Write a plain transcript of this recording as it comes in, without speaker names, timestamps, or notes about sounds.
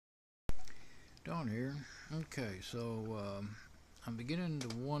Don here. Okay, so I'm beginning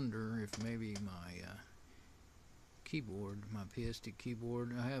to wonder if maybe my keyboard, my PS2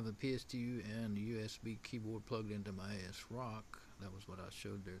 keyboard, I have a PS2 and a USB keyboard plugged into my ASRock. That was what I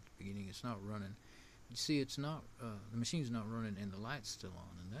showed there at the beginning. It's not running. You see, it's not, the machine's not running and the light's still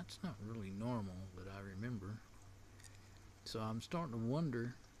on, and that's not really normal that I remember. So I'm starting to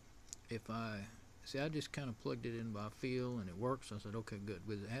wonder if I just kind of plugged it in by feel and it works. I said, okay, good.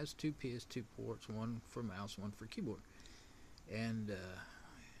 Because it has two PS2 ports, one for mouse, one for keyboard. And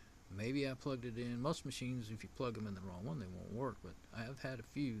maybe I plugged it in. Most machines, if you plug them in the wrong one, they won't work. But I have had a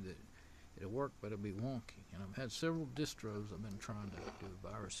few that it'll work, but it'll be wonky. And I've had several distros. I've been trying to do a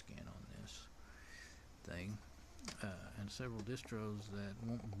virus scan on this thing. And several distros that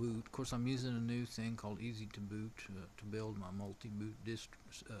won't boot. Of course, I'm using a new thing called Easy to Boot to build my multi-boot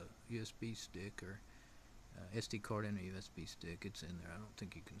USB stick or SD card in a USB stick. It's in there. I don't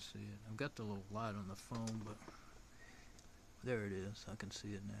think you can see it. I've got the little light on the phone, but there it is. I can see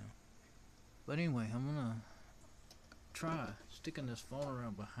it now. But anyway, I'm gonna try sticking this phone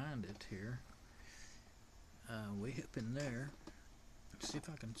around behind it here, way up in there. See if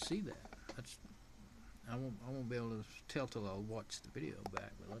I can see that. I won't be able to tell till I watch the video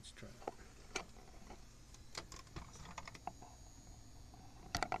back, but let's try.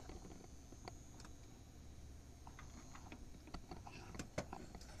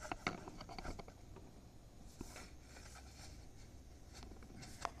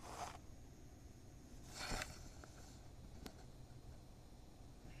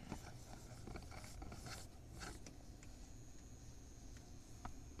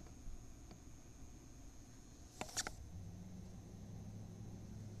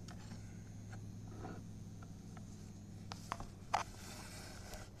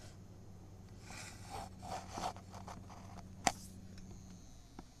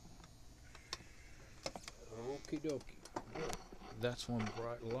 Okie dokie. That's one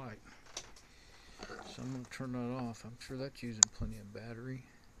bright light. So I'm going to turn that off. I'm sure that's using plenty of battery.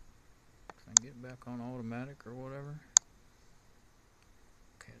 If I can get back on automatic or whatever.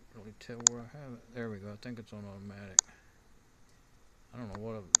 Can't really tell where I have it. There we go. I think it's on automatic. I don't know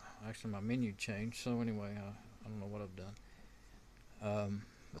what actually my menu changed. So anyway, I don't know what I've done.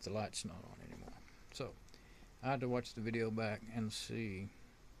 But the light's not on anymore. So I had to watch the video back and see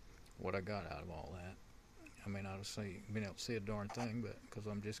what I got out of all that. I may not have been able to see a darn thing, but because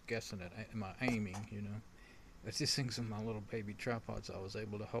I'm just guessing at my aiming, you know. But this thing's in my little baby tripod, so I was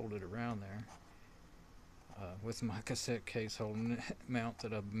able to hold it around there with my cassette case holding mount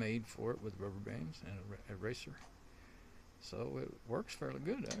that I've made for it with rubber bands and a eraser. So it works fairly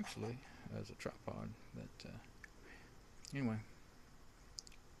good actually as a tripod. But anyway,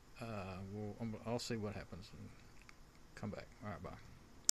 I'll see what happens and come back. All right, bye.